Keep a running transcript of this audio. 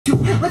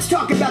Let's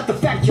talk about the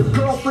fact your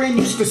girlfriend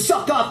used to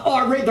suck off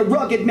R.A. the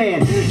Rugged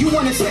Man. You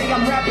wanna say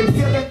I'm rapping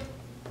filler?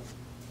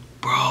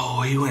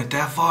 Bro, he went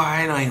that far?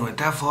 I didn't know he went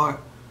that far.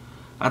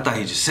 I thought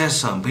he just said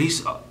something, but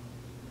he's...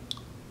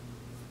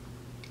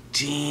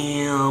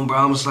 Damn, bro,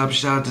 I'ma slap the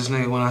shit out this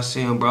nigga when I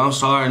see him, bro. I'm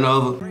sorry,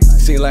 Nova.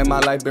 Seem like my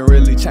life been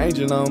really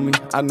changing on me.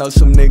 I know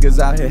some niggas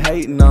out here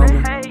hating on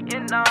me.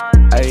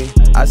 Hey,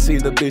 I see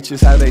the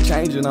bitches how they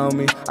changing on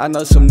me. I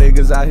know some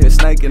niggas out here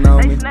snaking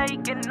on me.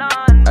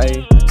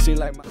 Hey, seem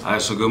like my...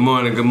 Alright, so good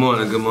morning.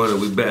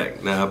 We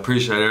back. Now, I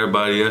appreciate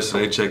everybody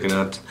yesterday checking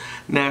out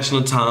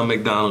National Tom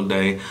MacDonald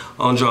Day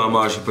on John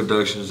Marshall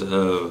Productions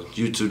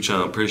YouTube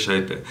channel.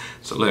 Appreciate that.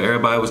 So look,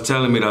 everybody was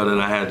telling me though that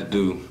I had to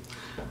do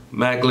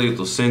Mac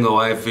Lethal, single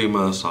white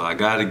female, so I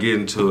gotta get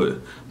into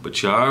it.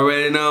 But you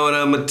already know what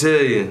I'm gonna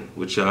tell you.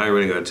 Which I ain't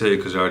really gotta tell you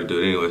because you already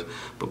do it anyways.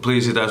 But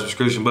please hit that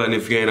subscription button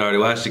if you ain't already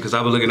watched it, because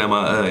I've been looking at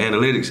my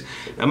analytics.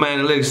 And my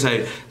analytics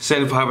say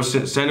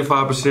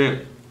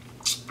 75%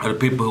 of the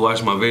people who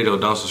watch my video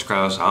don't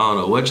subscribe. So I don't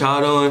know what y'all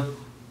doing,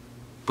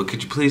 but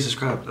could you please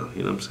subscribe though?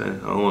 You know what I'm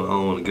saying? I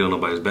don't want to get on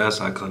nobody's bad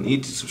side because I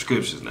need these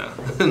subscriptions now.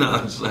 No,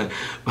 I'm just like,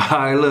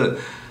 alright, look.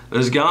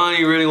 Let's go. I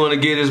don't even really want to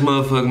get this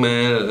motherfucker,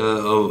 man,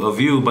 a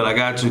view, but I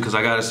got to because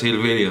I got to see the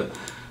video.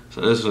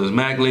 So this was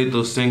Mac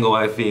Lethal, single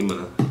white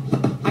female.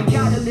 I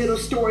got a little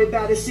story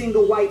about a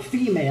single white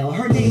female.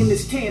 Her name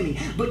is Tammy,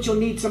 but you'll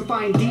need some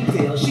fine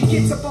details. She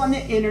gets up on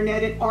the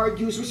internet and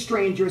argues with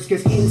strangers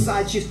because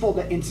inside she's full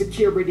of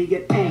insecurity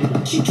and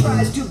anger. She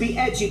tries to be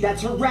edgy,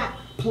 that's her rap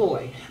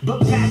ploy. But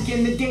back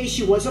in the day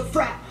she was a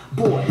frat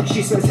boy.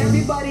 She says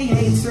everybody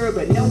hates her,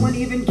 but no one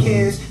even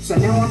cares. So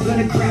now I'm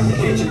gonna grab the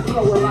bitch and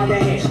throw her out of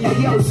hair. Now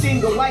yo,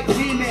 single white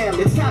female,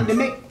 it's time to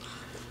make...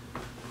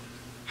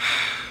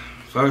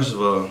 First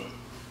of all,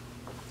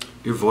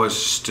 your voice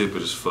is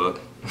stupid as fuck.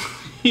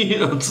 You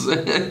know what I'm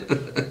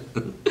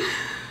saying?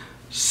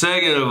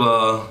 Second of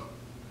all,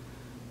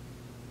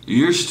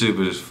 you're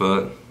stupid as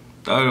fuck.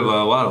 Third of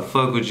all, why the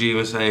fuck would you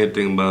even say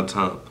anything about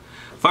Tom?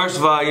 First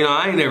of all, you know,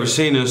 I ain't never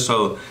seen this,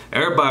 so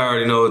everybody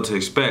already know what to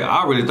expect.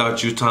 I really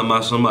thought you was talking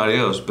about somebody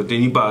else, but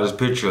then you brought this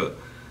picture up.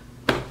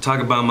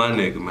 Talk about my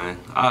nigga, man.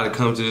 I oughta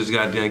come to this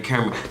goddamn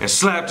camera and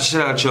slap the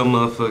shit out your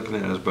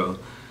motherfucking ass, bro.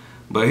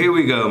 But here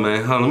we go,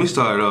 man. Hold on, let me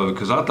start it over,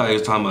 because I thought he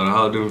was talking about a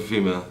whole different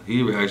female.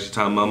 He was actually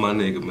talking about my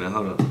nigga, man.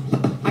 Hold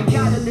on. I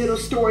got a little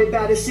story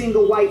about a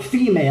single white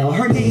female.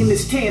 Her name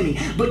is Tammy,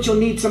 but you'll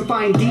need some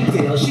fine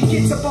details. She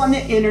gets up on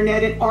the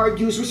internet and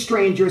argues with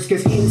strangers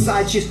because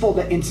inside she's full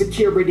of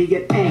insecurity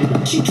and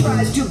anger. She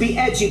tries to be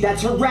edgy,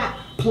 that's her rap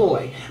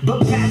ploy.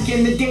 But back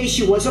in the day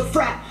she was a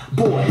frat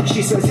boy.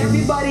 She says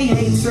everybody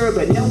hates her,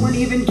 but no one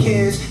even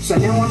cares. So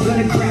now I'm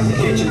gonna grab the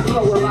bitch and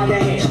throw her out of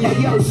hair. Now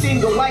yo,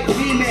 single white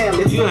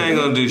female. You ain't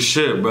gonna do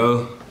shit,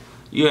 bro.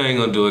 You ain't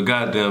gonna do a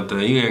goddamn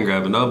thing. You ain't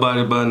grabbing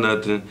nobody but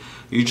nothing.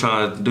 You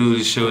trying to do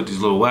this shit with these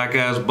little whack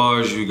ass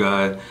bars you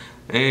got. And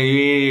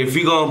if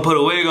you gonna put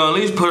a wig on, at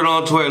least put it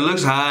on to where it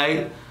looks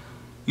high.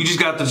 You just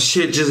got the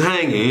shit just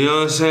hanging, you know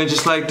what I'm saying?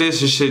 Just like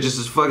this and shit, just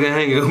as fucking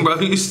hanging.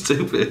 Bro, you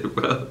stupid,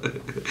 bro.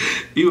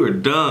 You were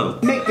dumb.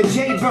 Make the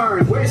J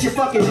burn. Where's your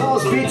fucking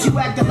balls, bitch? You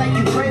acting like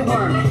you Grey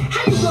Worm.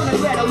 How you gonna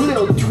let a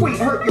little tweet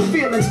hurt your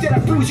feelings? Did I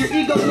bruise your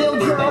ego, little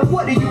girl?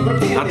 What are you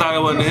revealing? I thought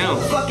it wasn't him.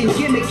 Fucking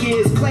gimmick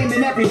is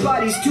claiming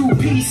everybody's too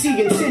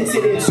PC and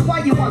sensitive. So why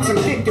you want some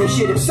victim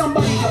shit? If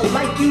somebody don't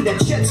like you,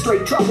 that shit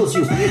straight troubles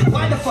you.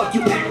 Why the fuck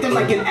you acting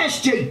like an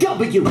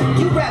SJW?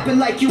 You rapping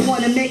like you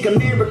wanna make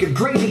America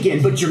great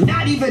again, but you're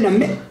not even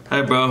a...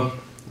 Hey, bro,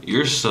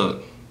 you're suck.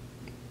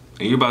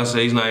 And you're about to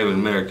say he's not even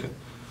American.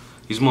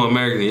 He's more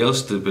American than your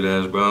stupid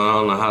ass, bro. I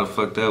don't know how the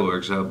fuck that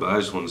works out, but I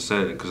just want to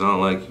say that because I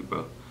don't like you, bro.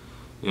 You know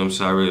what I'm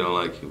saying? I really don't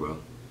like you, bro.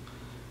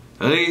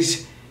 At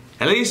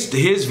least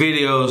his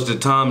videos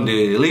that Tom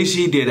did, at least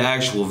he did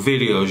actual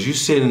videos. You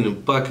sit in the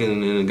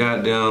fucking in a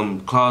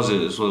goddamn closet,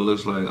 that's what it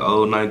looks like,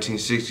 old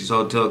 1960s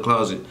hotel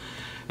closet.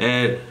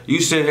 And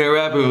you sitting here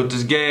rapping with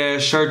this gay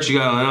ass shirt you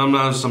got on.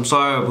 I'm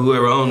sorry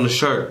whoever owned the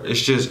shirt.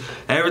 It's just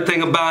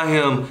everything about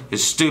him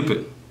is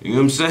stupid. You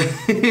know what I'm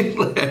saying?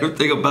 Like,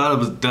 everything about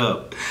him is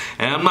dumb.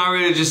 And I'm not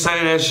really just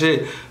saying that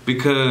shit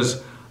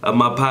because of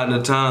my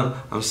partner Tom.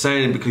 I'm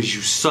saying it because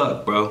you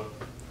suck, bro.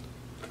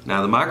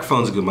 Now the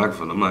microphone's a good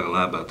microphone. I'm not gonna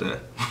lie about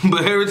that.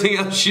 But everything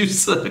else, you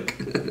suck.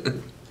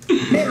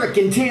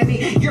 American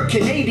Tammy, you're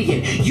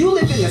Canadian. You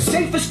live in the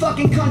safest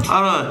fucking country.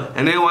 Hold on.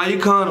 And then why you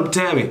calling him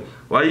Tammy?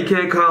 Why you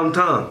can't call him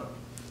Tom?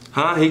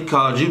 Huh? He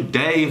called you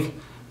Dave.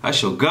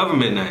 That's your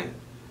government name.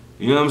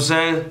 You know what I'm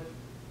saying?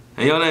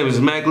 And your name is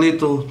Mac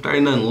Lethal. There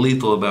ain't nothing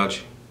lethal about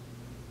you.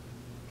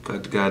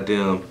 Got the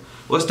goddamn...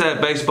 What's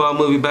that baseball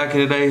movie back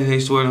in the day? They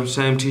used to wear them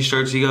same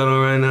t-shirts he got on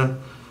right now.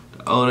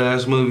 The old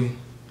ass movie.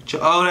 Put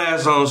your old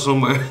ass on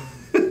somewhere.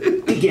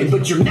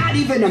 But you're not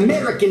even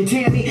American,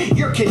 Tammy.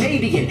 You're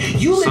Canadian.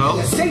 You live in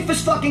the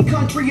safest fucking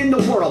country in the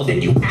world,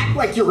 and you act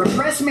like you're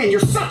repressed, man. You're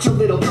such a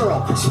little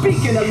girl.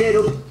 Speaking of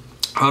little...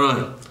 Hold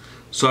on.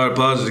 Sorry to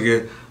pause it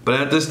again.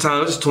 But at this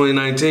time, it's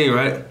 2019,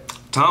 right?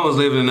 Tom was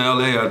living in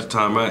LA at the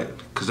time, right?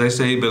 Cause they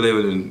say he been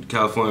living in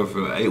California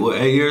for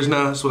 8 years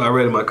now. That's what I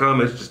read in my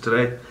comments just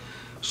today.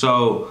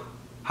 So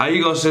how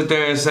you gonna sit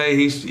there and say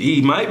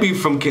he might be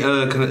from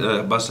about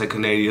to say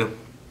Canada,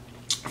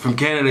 from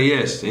Canada,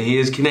 yes, and he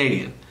is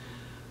Canadian,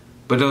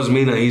 but doesn't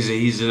mean that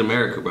he's in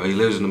America, bro. He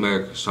lives in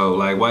America. So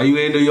like, why you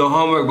ain't do your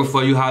homework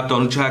before you hopped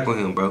on the track with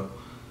him, bro?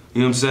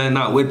 You know what I'm saying?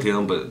 Not with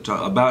him, but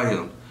about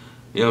him.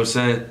 You know what I'm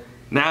saying?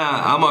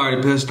 Now I'm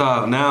already pissed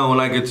off. Now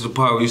when I get to the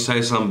part where you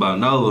say something about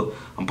Nova,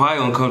 I'm probably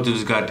gonna come through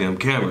this goddamn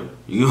camera.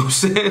 You know what I'm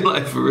saying?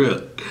 Like, for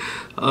real.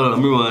 Hold on, let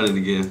me rewind it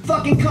again.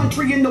 Fucking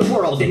country in the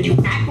world, and you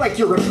act like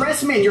you're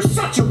repressed, man. You're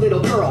such a little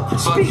girl.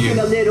 Speaking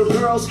of little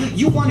girls,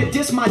 you want to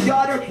diss my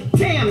daughter?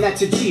 Damn,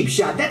 that's a cheap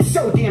shot. That's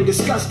so damn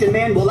disgusting,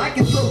 man. Well, I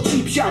can throw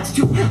cheap shots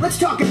too. Let's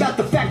talk about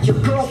the fact your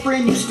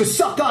girlfriend used to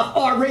suck off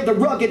R.A. the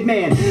Rugged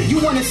Man. You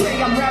want to say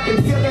I'm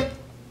rapping filler?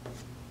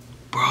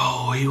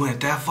 Bro, he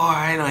went that far?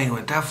 I didn't know he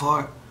went that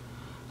far.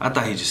 I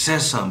thought he just said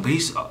something, but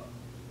he's...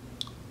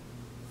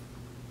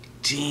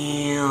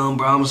 Damn,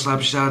 bro, I'm gonna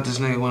slap a shot at this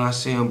nigga when I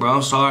see him, bro.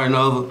 I'm sorry,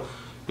 Nova.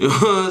 You know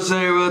what I'm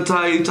saying? Real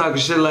talk, you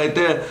talking shit like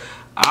that.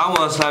 I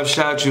wanna slap a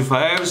shot at you. If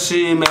I ever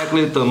see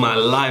MACDONALD in my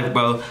life,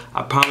 bro,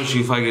 I promise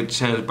you if I get the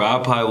chance, bro, I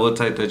probably will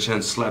take that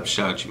chance to slap a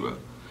shot at you, bro.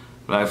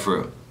 Like, for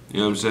real. You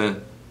know what I'm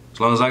saying? As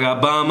long as I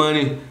got bond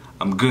money,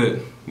 I'm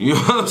good. You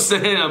know what I'm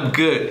saying? I'm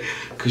good.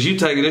 Cause you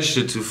taking this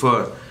shit too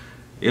far.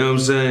 You know what I'm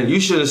saying? You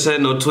shouldn't have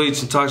said no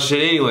tweets and talk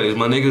shit anyways.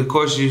 My nigga, of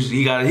course,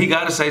 he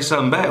gotta say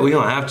something back. Well, he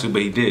don't have to,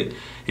 but he did.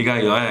 He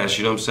got your ass,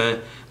 you know what I'm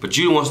saying? But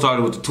you the one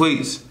started with the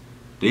tweets.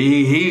 At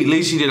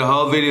least he did a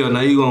whole video, now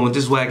you going with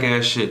this whack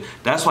ass shit.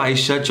 That's why he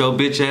shut your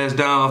bitch ass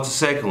down off the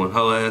second one,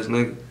 hoe ass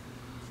nigga.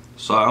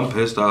 Sorry, I'm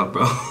pissed off,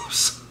 bro.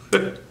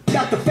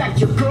 About the fact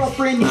your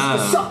girlfriend used to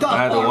suck up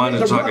R.A.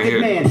 the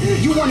Rugged Man.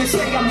 You wanna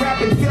say I'm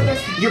rapping filler?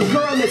 Your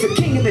girl is a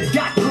king of the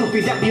dot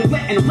groupie that be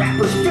letting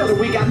rappers filler.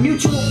 We got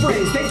mutual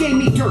friends, they gave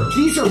me dirt,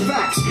 these are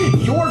facts.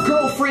 Your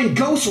girlfriend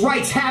ghost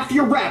writes half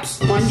your raps.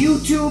 On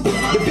YouTube,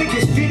 the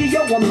biggest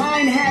video of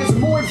mine has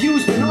more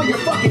views than all your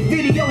fucking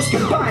videos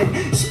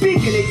combined. Speaking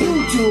of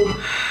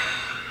YouTube...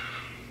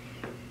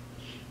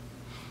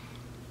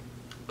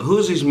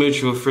 Who's these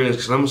mutual friends?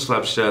 Cause I'm gonna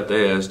slap shit out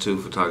their ass too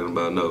for talking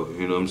about Nova.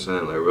 You know what I'm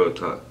saying? Like, real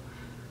talk.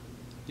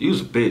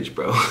 You's a bitch,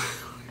 bro.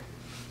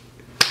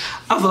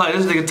 I feel like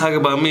this nigga talking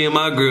about me and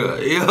my girl.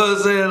 You know what I'm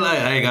saying? Like,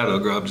 I ain't got no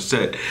girl, I'm just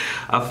saying.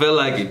 I feel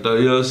like it though,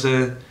 you know what I'm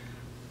saying?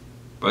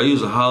 Bro,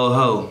 you's a whole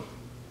hoe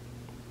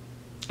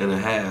and a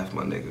half,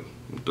 my nigga.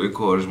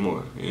 3/4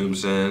 more. You know what I'm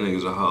saying?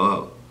 Nigga's a whole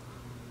hoe.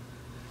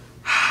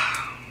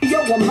 Yo,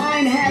 well,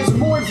 mine has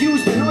more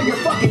views than all your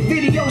fucking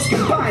videos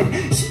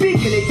combined.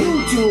 Speaking of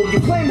YouTube, you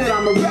claim that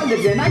I'm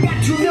irrelevant. I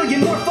got 2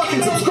 million more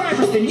fucking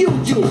subscribers than you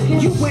do.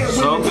 You wear women's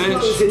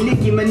clothes and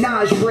Nicki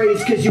Minaj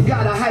braids cause you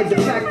gotta hide the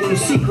fact that you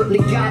secretly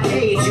got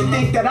AIDS. You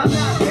think that I'm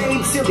not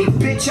paid? Silly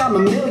bitch, I'm a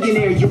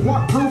millionaire. You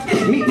want proof?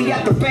 Meet me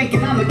at the bank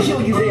and I'ma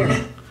kill you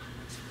there.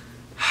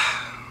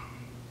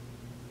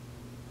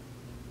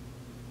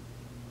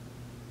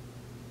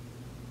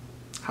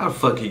 How the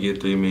fuck he get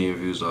 3 million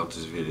views off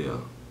this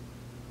video?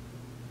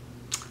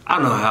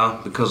 I know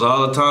how, because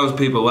all the times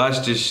people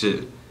watch this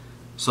shit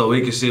so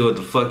we can see what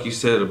the fuck you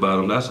said about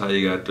him. That's how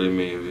you got 3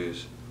 million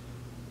views.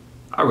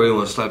 I really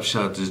want to slap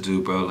shot this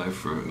dude, bro, like,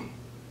 for real.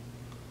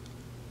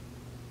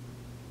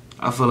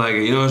 I feel like,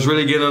 you know, it's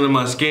really getting under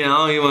my skin. I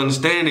don't even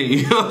understand it,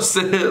 you know what I'm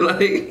saying?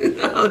 Like,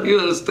 I don't even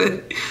understand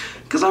it.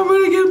 Because I'm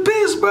really getting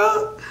pissed,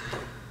 bro.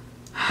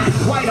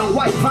 White on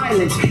white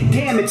violence,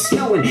 damn it's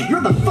snowing.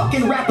 You're the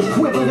fucking rap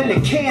equivalent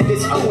of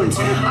Candace Owens.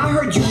 I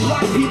heard you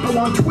block people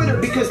on Twitter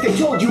because they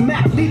told you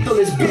Mac Lethal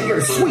is bigger.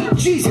 Sweet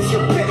Jesus,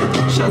 you're bitter.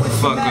 Shut the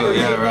fuck up,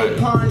 yeah, right.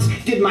 Pawns?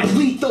 Did my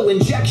lethal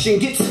injection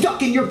get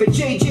stuck in your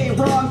vajayjay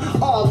wrong?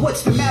 Oh,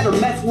 what's the matter,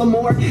 Meth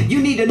Lamore?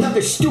 You need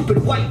another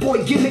stupid white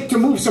boy gimmick to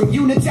move some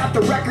units out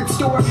the record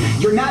store?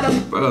 You're not a...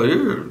 Bro,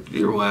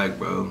 you're whack,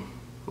 bro.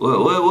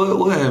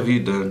 What have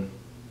you done?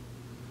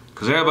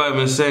 Cause everybody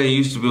been saying you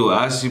used to be with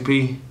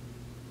ICP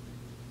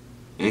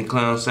and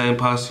Clown, same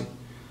posse.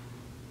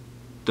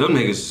 Them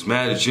niggas is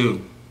mad at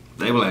you.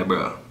 They be like,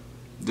 bro,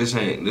 this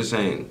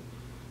ain't.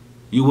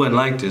 You wasn't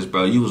like this,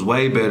 bro. You was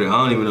way better. I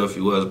don't even know if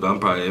you was, but I'm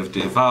probably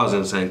if I was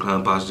in the same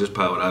Clown posse, that's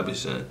probably what I'd be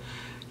saying.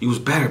 You was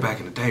better back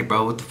in the day,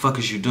 bro. What the fuck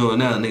is you doing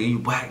now, nigga? You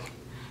whack.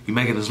 You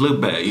making us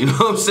look bad. You know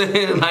what I'm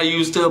saying? Like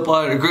you still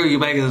part of the crew. You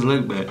making us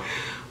look bad.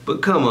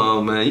 But come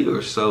on, man. You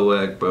are so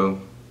whack,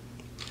 bro.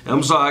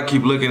 I'm sorry I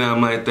keep looking at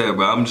him like that,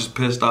 bro. I'm just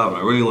pissed off.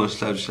 I really want to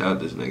slap shit out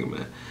this nigga,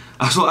 man.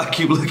 That's why I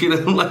keep looking at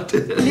him like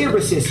that.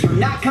 Lyricist, you're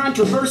not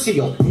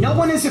controversial. No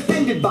one is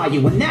offended by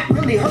you, and that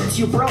really hurts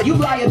you, bro. You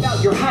lie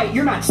about your height.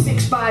 You're not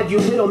 6'5", you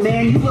little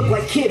man. You look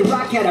like Kid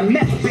Rock had a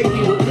meth baby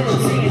with Lil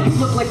Xan. You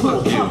look like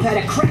Lil Pump had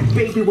a crack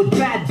baby with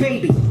Bad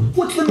Baby.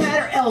 What's the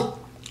matter, El?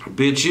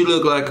 Bitch, you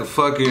look like a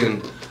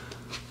fucking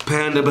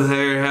panda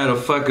hair had a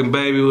fucking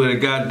baby with a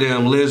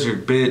goddamn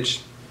lizard,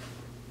 bitch.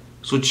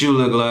 That's what you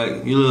look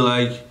like. You look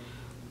like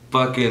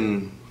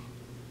fucking,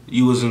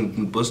 you was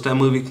in, what's that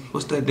movie?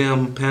 What's that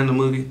damn panda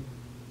movie?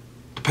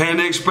 The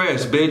Panda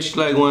Express, bitch.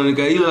 Like one of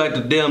the guys. You look like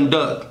the damn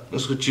duck.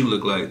 That's what you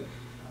look like.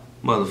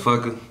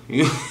 Motherfucker.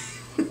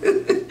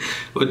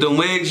 With them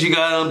wigs you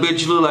got on,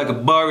 bitch, you look like a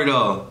Barbie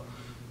doll.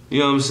 You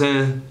know what I'm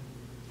saying?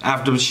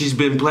 After she's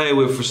been played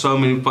with for so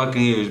many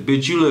fucking years.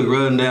 Bitch, you look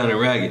run down and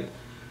ragged.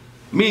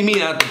 Meet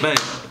me at the bank,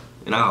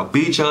 and I'll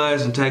beat your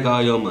ass and take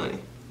all your money.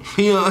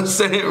 You know what I'm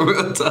saying?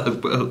 Real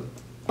talk, bro.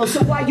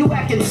 So why you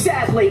acting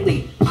sad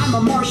lately? I'm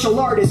a martial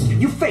artist,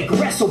 you fake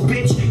wrestle,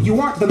 bitch.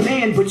 You aren't the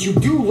man, but you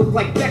do look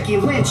like Becky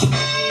Lynch.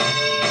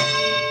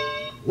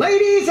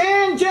 Ladies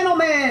and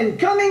gentlemen,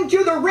 coming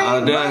to the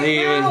ring right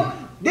now,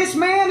 this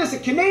man is a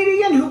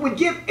Canadian who would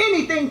give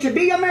anything to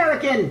be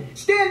American.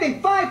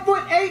 Standing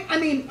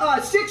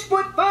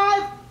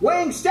 6'5",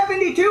 weighing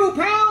 72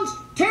 pounds,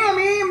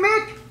 Tammy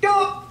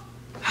McDonald.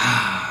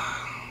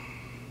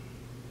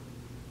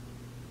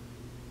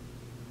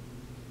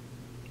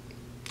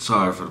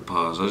 Sorry for the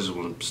pause. I just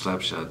want to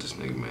slap shot this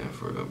nigga, man,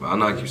 for real. But I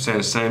know I keep saying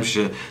the same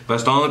shit. But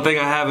that's the only thing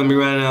I have in me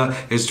right now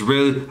is to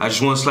really, I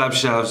just want to slap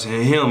shots at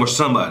him or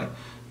somebody.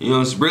 You know,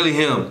 it's really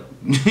him.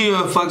 You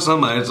know, fuck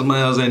somebody.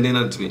 Somebody else ain't did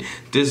nothing to me.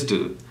 This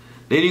dude.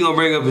 Then you gonna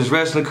bring up his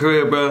wrestling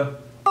career, bro?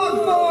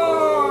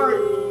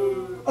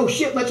 Oh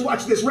shit, let's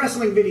watch this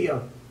wrestling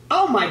video.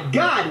 Oh my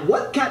god,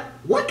 what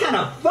kind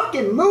of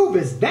fucking move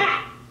is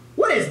that?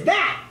 What is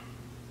that?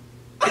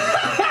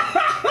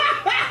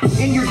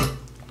 In your...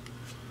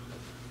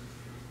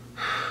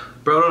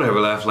 Bro, don't ever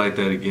laugh like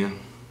that again.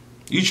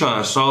 You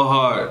trying so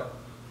hard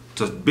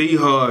to be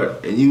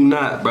hard, and you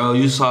not, bro.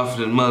 You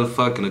softer than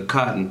motherfucking a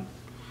cotton.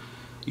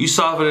 You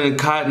softer than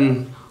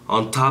cotton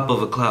on top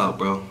of a cloud,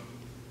 bro.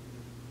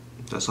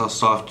 That's how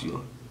soft you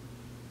are.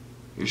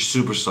 You're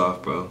super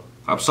soft, bro.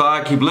 I'm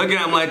sorry I keep looking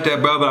at him like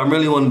that, bro, but I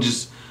really want to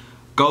just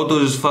go through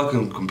this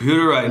fucking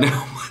computer right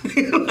now.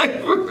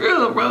 Like, for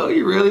real, bro.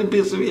 You really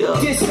pissing me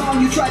off. This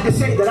song you tried to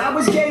say that I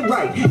was gay,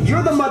 right?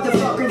 You're the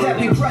motherfucker that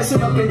be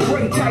dressing up in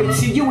gray tights.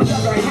 So you and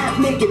other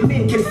half-naked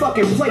men can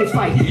fucking play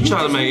fight. You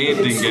trying to make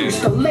anything gay.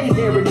 To lay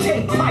there and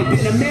take pipe.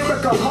 In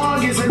America,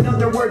 hog is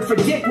another word for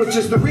dick, which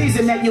is the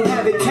reason that you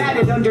have it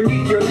tatted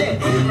underneath your lip.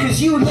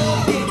 Cause you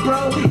love dick,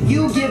 bro.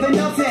 You give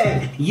enough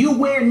head. You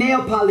wear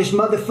nail polish,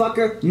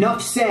 motherfucker.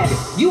 Nuff said.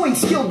 You ain't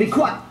skilled, be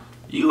quiet.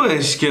 You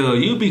ain't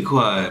skilled. You be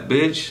quiet,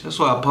 bitch. That's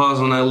why I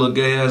paused on that little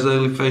gay ass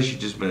ugly face you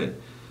just made.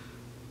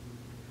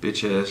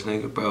 Bitch ass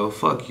nigga, bro.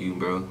 Fuck you,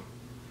 bro.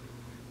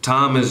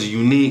 Tom is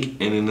unique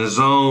and in his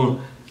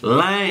own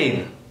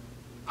lane.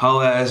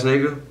 Hoe ass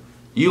nigga.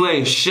 You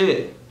ain't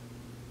shit.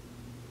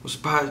 I'm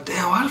surprised.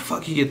 Damn, why the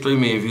fuck you get 3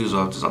 million views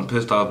off this? I'm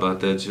pissed off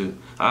about that too.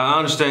 I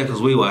understand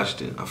because we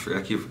watched it. I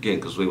keep forgetting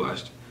because we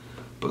watched it.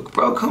 But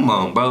bro, come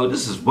on, bro.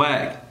 This is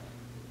whack.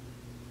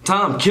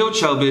 Tom killed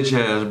your bitch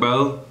ass,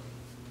 bro.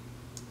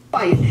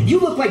 You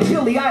look like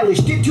Billie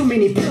Eilish, did too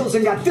many pills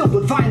and got filled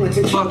with violence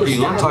and fuck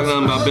you, I'm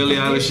talking about Billie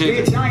Eilish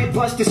shit. Bitch, I ain't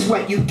bust a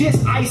sweat. You diss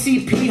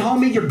ICP,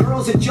 homie, your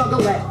girl's a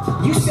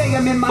juggalette. You say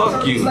I'm in my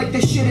 30s like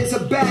this shit is a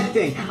bad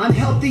thing. I'm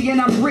healthy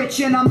and I'm rich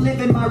and I'm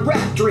living my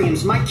rap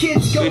dreams. My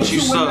kids go to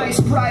a nice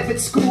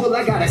private school.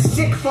 I got a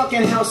sick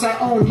fucking house, I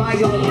own my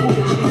own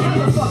pool.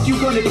 How the fuck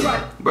you gonna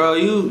try? Bro,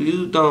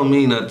 you don't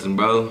mean nothing,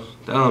 bro.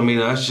 That don't mean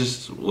that's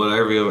just what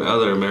every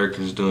other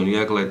American's doing.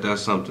 You act like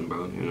that's something,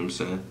 bro. You know what I'm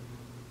saying?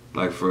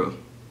 Like, for real.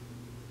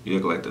 You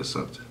look like that's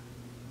something.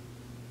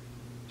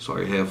 So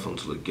your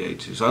headphones look gay,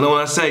 too. So I know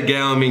when I say gay,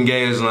 I don't mean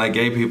gay as in, like,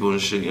 gay people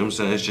and shit. You know what I'm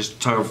saying? It's just a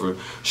term for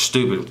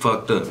stupid and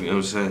fucked up. You know what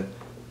I'm saying?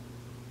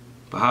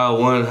 But how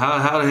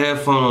the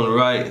headphone on the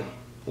right,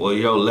 well,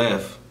 your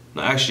left,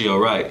 no, actually your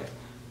right,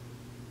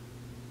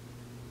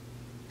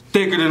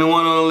 thicker than the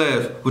one on the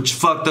left with your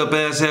fucked up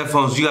ass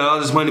headphones. You got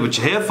all this money but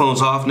your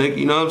headphones off, nigga.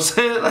 You know what I'm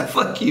saying? Like,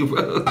 fuck you,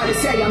 bro. I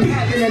say I'm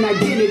having an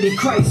identity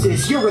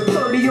crisis. You're a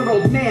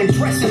 30-year-old man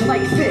dressing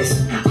like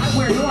this. I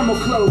wear normal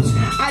clothes.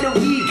 I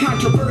don't need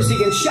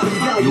controversy and shock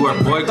value. You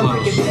wear boy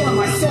clothes.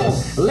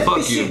 Let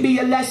this shit be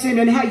a lesson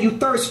in how you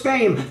thirst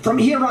fame. From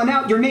here on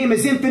out, your name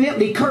is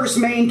infinitely cursed,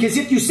 man. Cause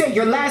if you say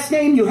your last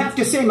name, you have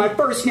to say my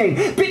first name.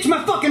 Bitch,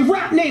 my fucking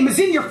rap name is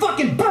in your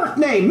fucking birth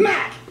name,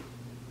 Mac.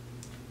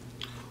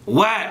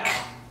 WACK,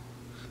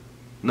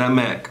 not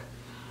Mac.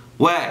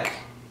 WACK.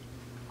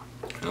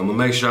 I'm gonna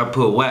make sure I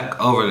put WACK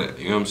over that,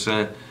 you know what I'm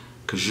saying?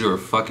 Cause you're a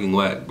fucking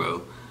whack,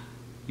 bro.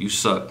 You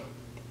suck.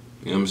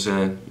 You know what I'm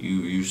saying?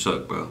 You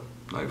suck, bro.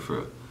 Like, for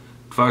real.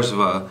 First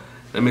of all,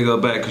 let me go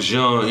back, cause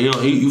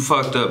you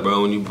fucked up,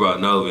 bro, when you brought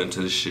Nova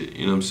into this shit,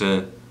 you know what I'm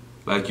saying?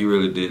 Like you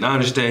really did. And I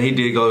understand he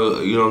did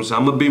go, you know what I'm saying?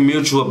 I'm gonna be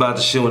mutual about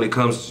the shit when it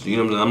comes to, you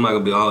know what I'm saying? I'm not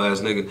gonna be a whole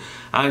ass nigga.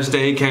 I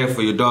understand he came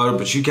for your daughter,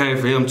 but you came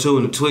for him too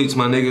in the tweets,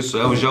 my nigga, so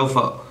that was your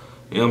fault.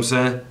 You know what I'm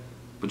saying?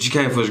 But you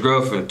came for his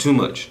girlfriend too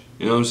much.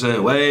 You know what I'm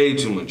saying? Way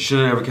too much.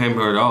 Should've never came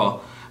for her at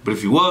all. But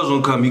if you was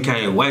gonna come, you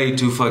came way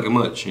too fucking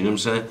much. You know what I'm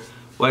saying?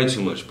 Way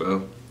too much,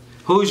 bro.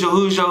 Who's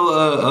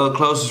your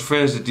closest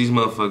friends that these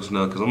motherfuckers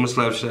know? Cause I'm gonna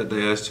slap shit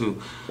their ass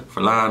too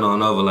for lying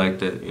on over like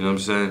that. You know what I'm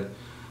saying?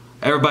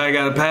 Everybody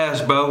got a pass,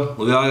 bro.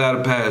 We all got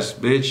a pass,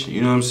 bitch.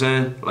 You know what I'm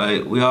saying?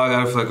 Like, we all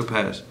got a fucking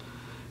pass.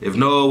 If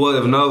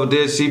Nova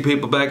did see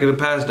people back in the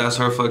past, that's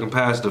her fucking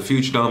past. The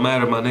future don't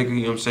matter, my nigga. You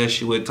know what I'm saying?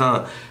 She with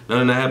time.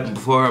 Nothing that happened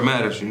before her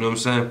matters. You know what I'm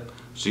saying?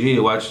 So you need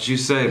to watch what you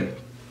say.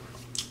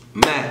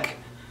 Mac,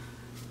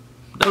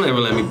 don't ever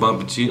let me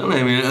bump into you. Don't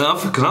let me,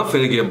 cause I'm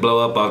finna get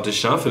blow up off this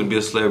shit. I'm finna be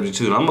a celebrity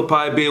too. I'm gonna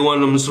probably be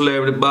one of them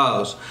celebrity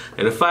balls.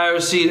 And if I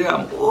ever see that,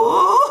 I'm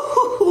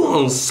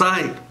on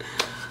sight.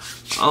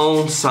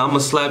 I'm gonna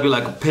slap you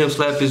like a pimp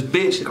slap this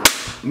bitch.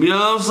 You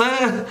know what I'm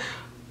saying?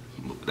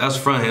 That's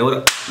front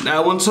hand.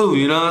 That one too,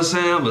 you know what I'm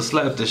saying? I'm gonna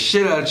slap the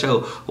shit out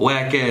your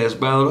whack ass,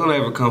 bro. Don't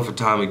ever come for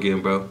time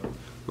again, bro.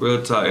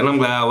 Real talk. And I'm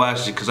glad I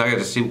watched it because I got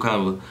to see what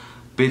kind of a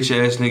bitch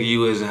ass nigga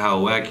you is and how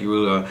whack you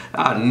really are.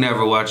 I'll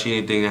never watch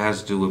anything that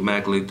has to do with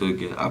Mac Lethal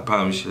again. I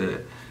promise you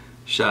that.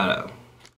 Shout out.